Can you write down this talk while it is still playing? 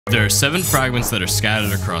There are 7 fragments that are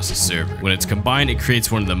scattered across the server. When it's combined, it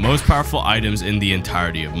creates one of the most powerful items in the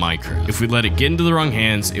entirety of Minecraft. If we let it get into the wrong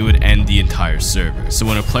hands, it would end the entire server. So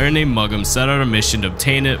when a player named Muggum set out a mission to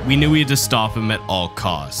obtain it, we knew we had to stop him at all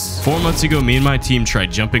costs. 4 months ago, me and my team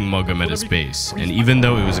tried jumping Muggum at his base, and even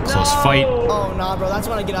though it was a close fight, oh nah bro, that's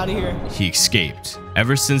when I get out of here. He escaped.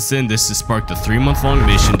 Ever since then, this has sparked a 3-month-long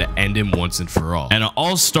mission to end him once and for all. And it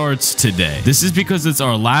all starts today. This is because it's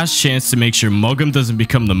our last chance to make sure Muggum doesn't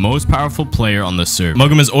become the most powerful player on the server.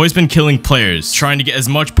 Muggum has always been killing players, trying to get as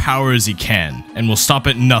much power as he can, and will stop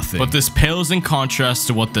at nothing. But this pales in contrast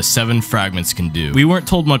to what the 7 fragments can do. We weren't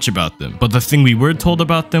told much about them, but the thing we were told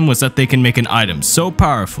about them was that they can make an item so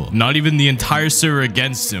powerful, not even the entire server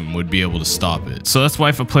against him would be able to stop it. So that's why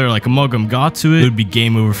if a player like Muggum got to it, it would be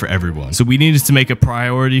game over for everyone. So we needed to make a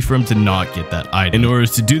priority for him to not get that item. In order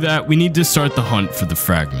to do that, we need to start the hunt for the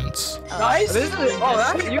fragments. Guys, you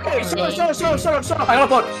can shut up. I got a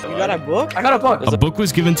book. You got a book? I got a book. A book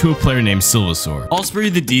was given to a player named Silvasaur. I'll spare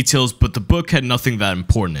you the details, but the book had nothing that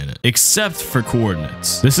important in it, except for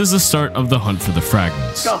coordinates. This is the start of the hunt for the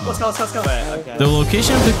fragments. Let's go. Okay. The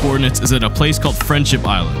location of the coordinates is at a place called Friendship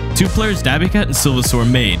Island. 2 players, Dabbycat and Silvasaur,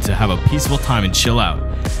 made to have a peaceful time and chill out,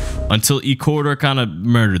 until E-Corridor kind of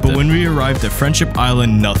murdered them. But when we arrived at Friendship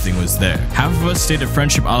Island, nothing was there. Half of us stayed at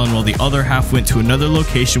Friendship Island while the other half went to another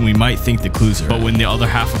location we might think the clues are. But when the other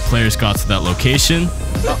half of players got to that location...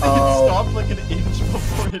 Stop like an inch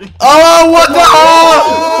before hitting. Oh, what the?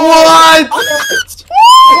 What?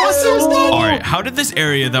 Alright, how did this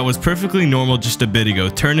area that was perfectly normal just a bit ago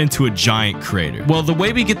turn into a giant crater? Well, the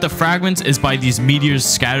way we get the fragments is by these meteors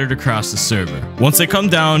scattered across the server. Once they come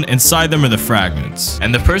down, inside them are the fragments.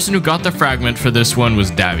 And the person who got the fragment for this one was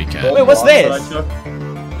Dabbycat. Wait, what's this?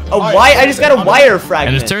 I just got a wire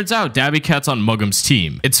fragment. And it turns out Dabbycat's on Muggum's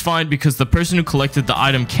team. It's fine because the person who collected the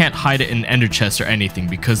item can't hide it in an ender chest or anything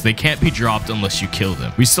because they can't be dropped unless you kill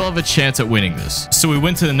them. We still have a chance at winning this. So we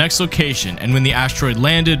went to the next location, and when the asteroid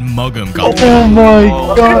landed, Muggum got it. Oh my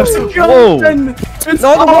gosh. Whoa. I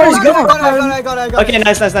got it. Okay,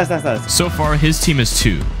 nice. So far, his team is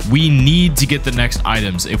 2. We need to get the next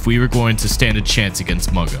items if we were going to stand a chance against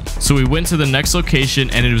Muggum. So we went to the next location,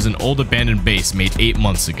 and it was an old abandoned base made 8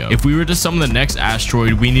 months ago. If we were to summon the next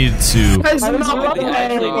asteroid, we needed to...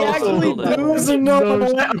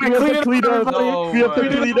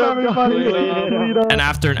 And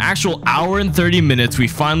after an actual hour and 30 minutes, we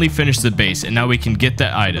finally finished the base, and now we can get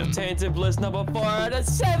that item. Tainted Bliss number 4 out of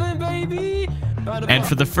 7, baby! And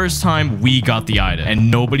for the first time, we got the item, and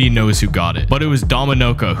nobody knows who got it. But it was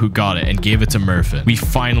Dominoka who got it and gave it to Murphin. We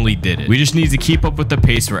finally did it. We just need to keep up with the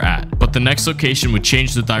pace we're at. But the next location would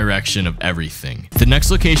change the direction of everything. The next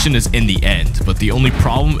location is in the end, but the only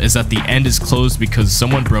problem is that the end is closed because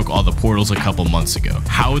someone broke all the portals a couple months ago.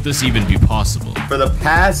 How would this even be possible? For the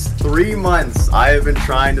past 3 months, I have been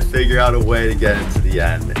trying to figure out a way to get into the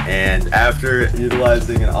end. And after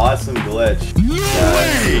utilizing an awesome glitch,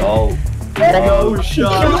 Oh, shut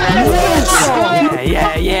up.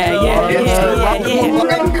 Yeah.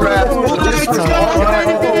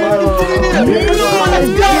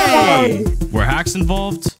 Were hacks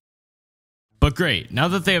involved? But great, now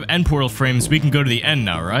that they have end portal frames, we can go to the end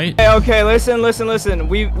now, right? Okay, listen.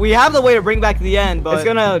 We have the way to bring back the end, but it's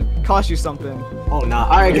gonna cost you something. Oh, nah.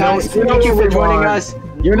 Alright, guys. Thank you for joining us.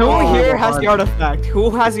 Who here has the artifact?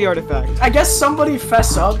 Who has the artifact? I guess somebody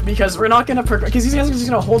fess up because we're not gonna progress. Because these guys are just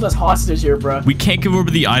gonna hold us hostage here, bro. We can't give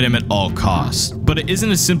over the item at all costs. But it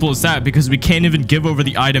isn't as simple as that because we can't even give over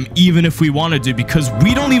the item even if we wanted to because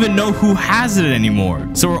we don't even know who has it anymore.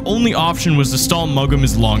 So our only option was to stall Muggum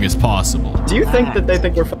as long as possible. Do you think that they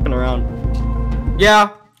think we're fucking around? Yeah.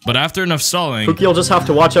 But after enough stalling, Cookie will just have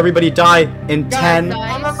to watch everybody die in 10,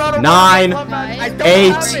 9,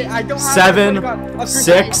 8, 7,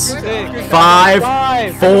 6, 5,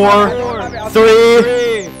 4, 3,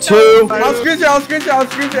 2. I'll screenshot.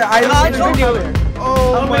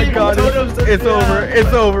 Oh my god. It's over.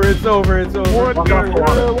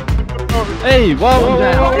 Hey, whoa,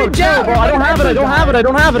 bro, I don't have it, bro. I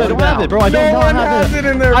don't have it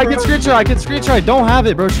in there, bro. I can screenshot, I don't have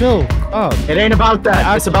it, bro, chill. Oh. It ain't about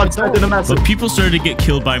that, it's about sending a message. But people started to get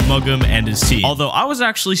killed by Muggum and his team. Although I was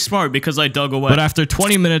actually smart because I dug away. But after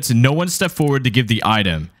 20 minutes, no one stepped forward to give the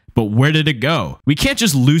item. But where did it go? We can't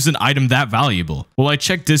just lose an item that valuable. Well, I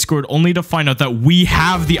checked Discord only to find out that we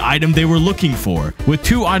have the item they were looking for. With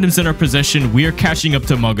 2 items in our possession, we are catching up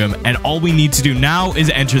to Muggum, and all we need to do now is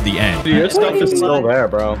enter the end. Dude, your stuff is still there,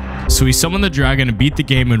 bro. So we summoned the dragon and beat the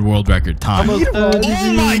game in world record time. Oh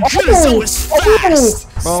my goodness, that was fast!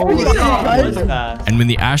 And when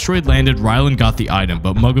the asteroid landed, Rylan got the item,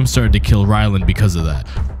 but Muggum started to kill Rylan because of that.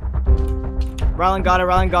 Rylan got it.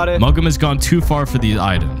 Rylan got it. Mugum has gone too far for these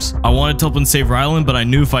items. I wanted to help and save Rylan, but I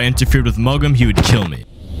knew if I interfered with Mugum, he would kill me.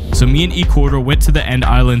 So me and E-Corridor went to the end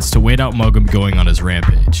islands to wait out Mugum going on his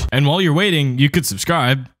rampage. And while you're waiting, you could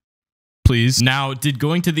subscribe. Please. Now, did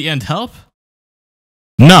going to the end help?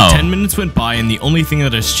 No. 10 minutes went by and the only thing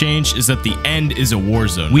that has changed is that the end is a war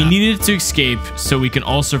zone. We needed to escape so we can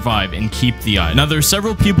all survive and keep the item. Now there are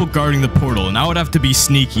several people guarding the portal and I would have to be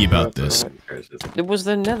sneaky about this. It was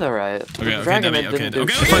the netherite. Okay.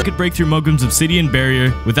 If I could break through Mugum's obsidian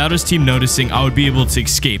barrier without his team noticing, I would be able to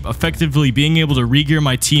escape, effectively being able to re-gear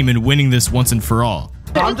my team and winning this once and for all.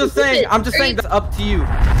 I'm just saying that's up to you.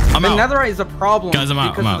 The netherite is a problem. Guys, I'm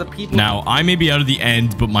out. Now, I may be out of the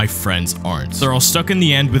end, but my friends aren't. They're all stuck in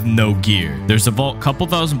the end with no gear. There's a vault a couple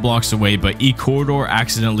thousand blocks away, but E-Corridor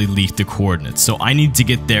accidentally leaked the coordinates, so I need to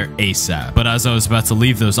get there ASAP. But as I was about to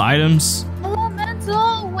leave those items...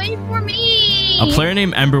 Elemental, wait for me! A player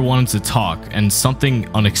named Ember wanted to talk, and something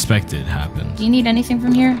unexpected happened. Do you need anything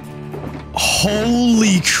from here?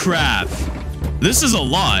 Holy crap! This is a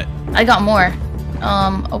lot. I got more.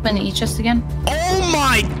 Open the chest again. Oh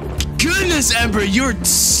my goodness, Ember, you're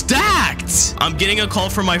stacked. I'm getting a call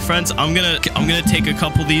from my friends. I'm gonna take a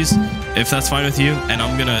couple of these, if that's fine with you, and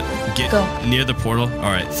I'm gonna get near the portal.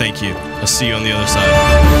 All right, thank you. I'll see you on the other side.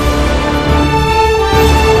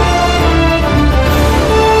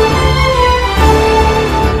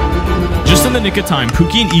 Just in the nick of time,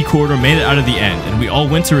 Pookie and E-Corridor made it out of the end, and we all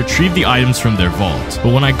went to retrieve the items from their vault.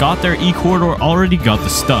 But when I got there, E-Corridor already got the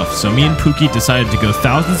stuff, so me and Pookie decided to go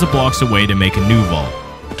thousands of blocks away to make a new vault.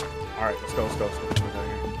 Alright, let's go.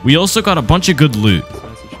 We also got a bunch of good loot.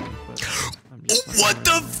 What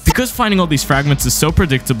the f— Because finding all these fragments is so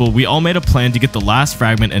predictable, we all made a plan to get the last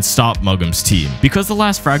fragment and stop Mugum's team. Because the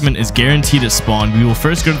last fragment is guaranteed at spawn, we will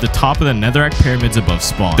first go to the top of the netherrack pyramids above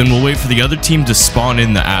spawn. Then we'll wait for the other team to spawn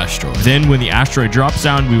in the asteroid. Then when the asteroid drops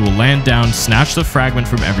down, we will land down, snatch the fragment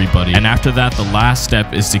from everybody, and after that, the last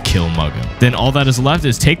step is to kill Mugum. Then all that is left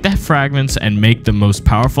is take the fragments and make the most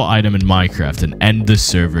powerful item in Minecraft and end the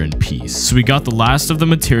server in peace. So we got the last of the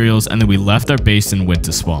materials and then we left our base and went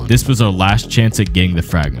to spawn. This was our last chance at getting the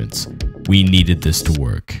fragments. We needed this to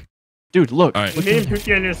work. Dude, look. All right.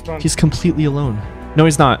 He's completely alone. No,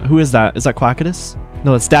 he's not. Who is that? Is that Quackidus?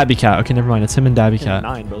 No, it's Dabby Cat. Okay, never mind. It's him and Dabby Cat.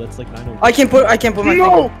 9, bro. That's like 9. I can't put my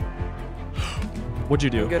finger. What'd you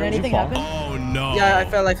do? Did anything happen? Oh no. Yeah, I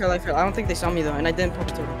fell. I don't think they saw me though, and I didn't pop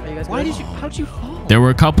it to them. Are you guys Why did you? How'd you fall? There were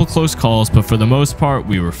a couple close calls, but for the most part,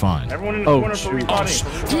 we were fine. Everyone in the corner for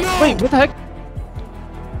respawning. Wait, what the heck?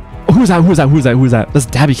 Oh, who's that? That's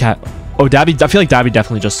Dabby Cat. Oh, Dabby. I feel like Dabby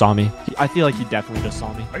definitely just saw me. I feel like he definitely just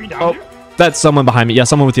saw me. Are you down here? That's someone behind me. Yeah,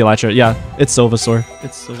 someone with the elytra. Yeah, it's Silvasaur.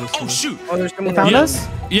 Oh shoot! Oh, there's someone. They found us?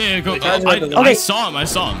 Yeah, go. Okay. I saw him.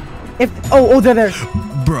 They're there.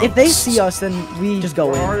 Bro. If they see us, then we just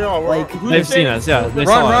go in. They've seen us. Yeah, they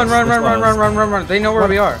saw us. Run. They know where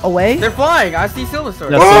we are. Away? They're flying. I see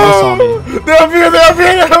Silvasaur. Yeah, someone saw me. They're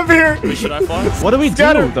up here. Wait, should I fly? What do we do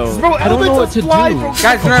though? Bro, I don't know what to do.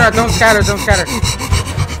 Guys, no, don't scatter.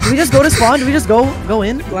 Do we just go to spawn? Do we just go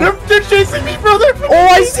in? They're chasing me, brother. Oh,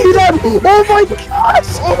 I see them! Oh my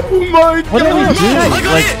gosh! Oh my god. What do we do?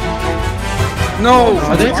 Like, No.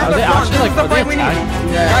 are they actually like? Are they attacking?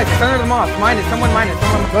 Guys, center them off. Someone mine it.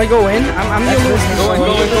 Do I go in? I'm the illusion. Go in.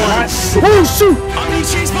 Oh shoot! I'm being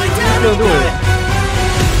chased by Dabby.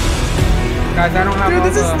 Guys, I don't have all the...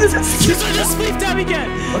 This is just leave Dabby again.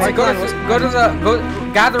 Let's go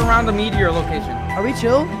gather around the meteor location. Are we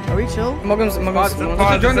chill? Mugum's. We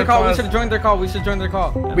should join their call. We should join their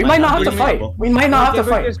call. We might not have to fight.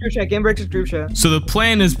 Game breaks group chat. So the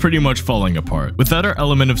plan is pretty much falling apart. Without our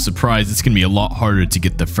element of surprise, it's gonna be a lot harder to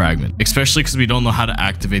get the fragment, especially because we don't know how to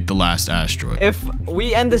activate the last asteroid. If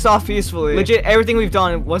we end this off peacefully, legit, everything we've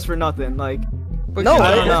done was for nothing. Like. No, the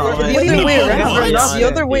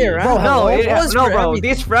other way around. Bro.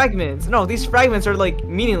 These fragments are like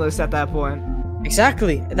meaningless at that point.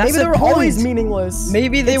 Exactly. Maybe they were always meaningless.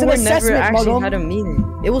 Maybe they were never actually had a meaning.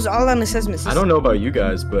 It was all an assessment system. I don't know about you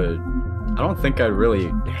guys, but I don't think I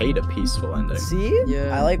really hate a peaceful ending. See?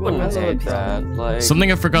 Yeah. I like when I hate that. Like...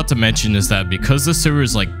 Something I forgot to mention is that because the server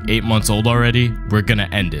is like 8 months old already, we're gonna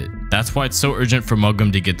end it. That's why it's so urgent for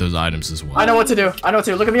Mugum to get those items as well. I know what to do.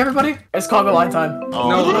 Look at me, everybody. It's Congo line time.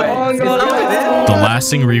 No way. The last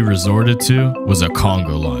thing we resorted to was a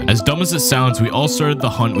Congo line. As dumb as it sounds, we all started the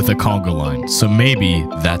hunt with a Congo line. So maybe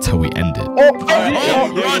that's how we end it.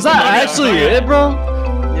 Is that actually it, bro?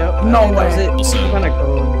 Yep. No way. It's kind of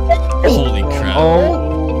cool. Holy crap.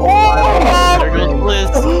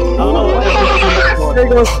 There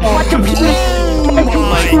goes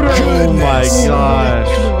Oh my gosh.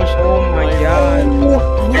 Oh my god.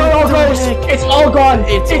 It's all gone.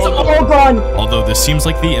 It's all gone. Although this seems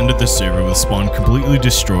like the end of the server with spawn completely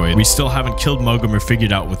destroyed, we still haven't killed Mugum or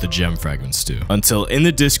figured out what the gem fragments do. Until in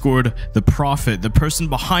the Discord, the prophet, the person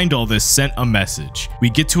behind all this, sent a message. We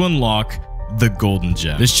get to unlock the golden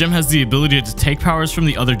gem. This gem has the ability to take powers from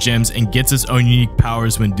the other gems and gets its own unique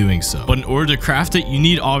powers when doing so. But in order to craft it, you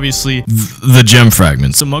need obviously the gem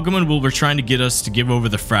fragments. So Mugum and Will were trying to get us to give over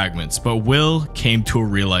the fragments, but Will came to a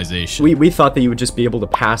realization. We thought that you would just be able to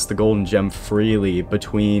pass the golden gem freely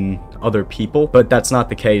between other people, but that's not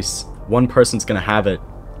the case. One person's gonna have it,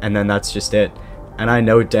 and then that's just it. And I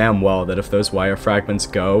know damn well that if those wire fragments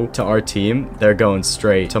go to our team, they're going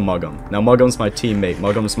straight to Mugum. Now, Mugum's my teammate.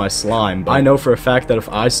 Mugum's my slime. But I know for a fact that if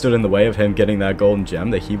I stood in the way of him getting that golden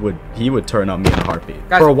gem, that he would turn on me in a heartbeat.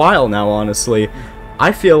 For a while now, honestly,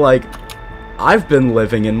 I feel like I've been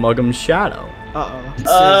living in Mugum's shadow.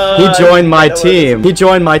 He joined my team. He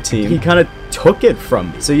joined my team. He kind of took it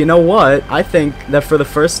from me. So you know what? I think that for the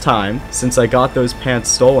first time since I got those pants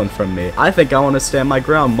stolen from me, I think I want to stand my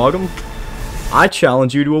ground. Mugum, I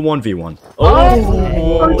challenge you to a 1v1.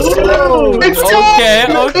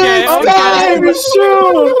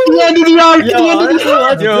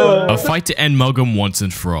 A fight to end Mugum once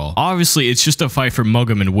and for all. Obviously, it's just a fight for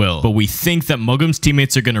Mugum and Will, but we think that Mugum's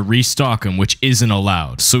teammates are going to restock him, which isn't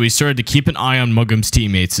allowed. So we started to keep an eye on Mugum's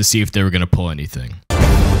teammates to see if they were going to pull anything.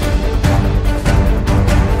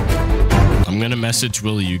 I'm going to message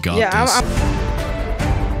Will, you got this.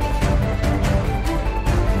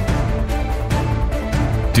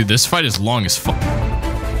 Dude, this fight is long as fuck.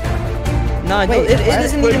 Nah, it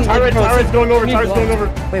isn't even. Tyrant's going over. Tyrant's going over.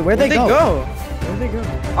 Wait, where'd they go? Where'd they go?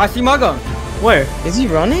 I see Mugum. Where? Is he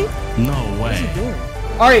running? No way.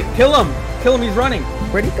 Alright, kill him. Kill him, he's running.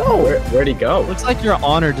 Where'd he go? Where'd he go? Looks like your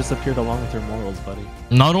honor disappeared along with your morals, buddy.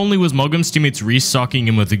 Not only was Mugum's teammates restocking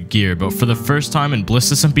him with the gear, but for the first time in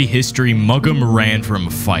Bliss SMP history, Mugum ran from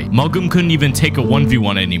a fight. Mugum couldn't even take a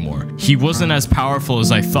 1v1 anymore. He wasn't as powerful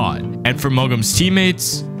as I thought. And for Mugum's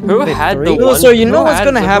teammates... Who had the one? So you know what's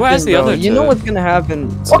gonna happen, who has the bro. other You two? know what's gonna happen.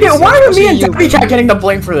 Okay, why are me and Debbie Cat getting the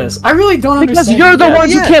blame for this? I really don't Because understand. you're the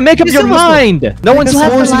ones who can't make up your mind. No one's Who has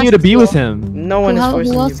the forcing you last to be with kill? him. No one is Who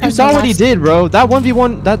forcing else you. You has saw the what he last- did, bro. That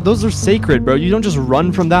 1v1, those are sacred, bro. You don't just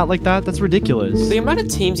run from that like that. That's ridiculous. The amount of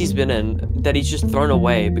teams he's been in that he's just thrown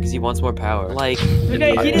away because he wants more power. Like,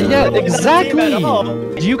 Yeah, exactly.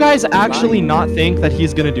 Do you guys actually not think that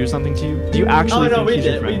he's gonna do something to you? Do you actually think he's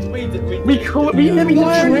your friend?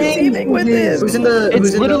 Who's in the?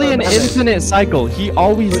 It's literally an infinite cycle. He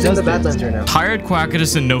always Who's in does the this. Badlands right now? Tired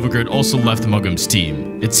Quackitus and Novogrid also left Mugum's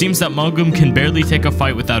team. It seems that Mugum can barely take a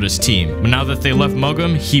fight without his team, but now that they left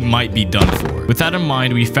Mugum, he might be done for. With that in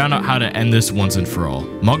mind, we found out how to end this once and for all.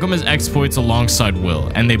 Mugum has exploits alongside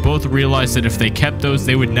Will, and they both realized that if they kept those,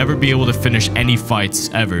 they would never be able to finish any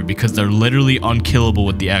fights ever because they're literally unkillable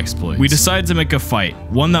with the exploits. We decided to make a fight,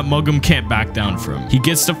 one that Mugum can't back down from. He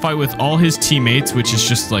gets to fight with all his teammates, which is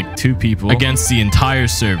just like 2 people, against the entire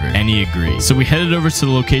server, and he agreed. So we headed over to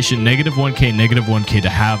the location -1K to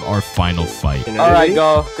have our final fight. alright,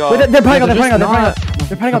 go. Wait, they're playing up.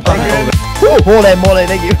 They're playing up. Holy moly,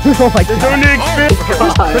 thank you. Oh my god.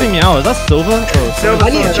 Putting me out. Is that Silva? I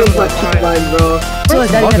need to change my kick line, bro.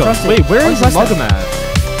 Mugum. Wait, where is Mugum at?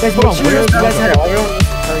 Guys, Hold on, where's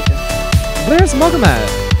Where's Mugum at?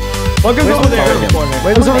 Mugum's over there.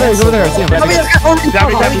 Wait, he's over there. He's over there. I see him.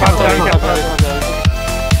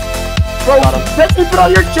 Bro, let me put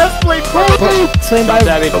on your chest plate, bro. Slain by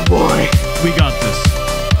Oh boy. We got this.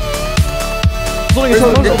 I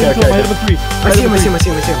see him.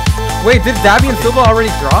 Wait, did Dabby and Silva already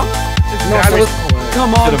drop?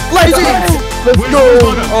 Come on. Let's go.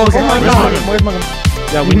 Oh my god. Where's Mugum?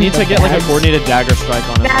 Yeah, we need to get like a coordinated dagger strike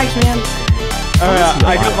on him. Bags, man. Alright,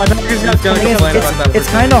 my nigga's gonna complain about that. It's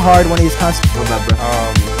kind of hard when he's constantly.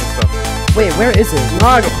 Wait, where is it?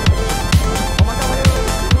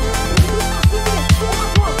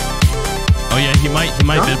 Oh yeah, he might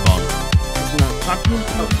bid bomb.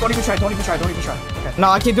 Don't even try. Okay. No,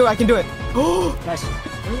 I can do it. Nice.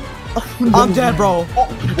 I'm dead, bro.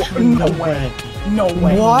 No way.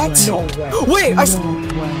 What? No way. Wait,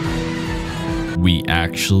 We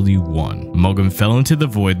actually won. Mugum fell into the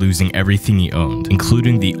void, losing everything he owned,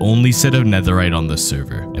 including the only set of netherite on the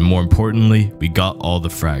server. And more importantly, we got all the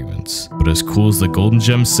fragments. But as cool as the golden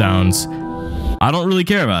gem sounds, I don't really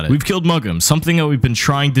care about it. We've killed Mugum, something that we've been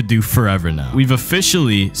trying to do forever now. We've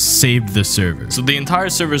officially saved the server. So the entire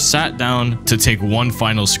server sat down to take one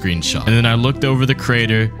final screenshot. And then I looked over the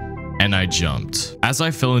crater and I jumped. As I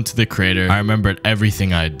fell into the crater, I remembered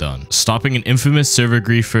everything I had done. Stopping an infamous server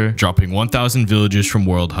griefer, dropping 1,000 villagers from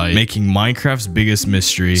world height, making Minecraft's biggest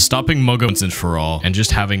mystery, stopping Mugga once and for all, and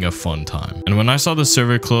just having a fun time. And when I saw the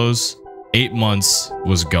server close, 8 months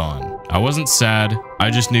was gone. I wasn't sad, I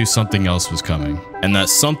just knew something else was coming. And that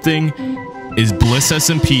something is Bliss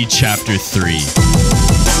SMP Chapter 3.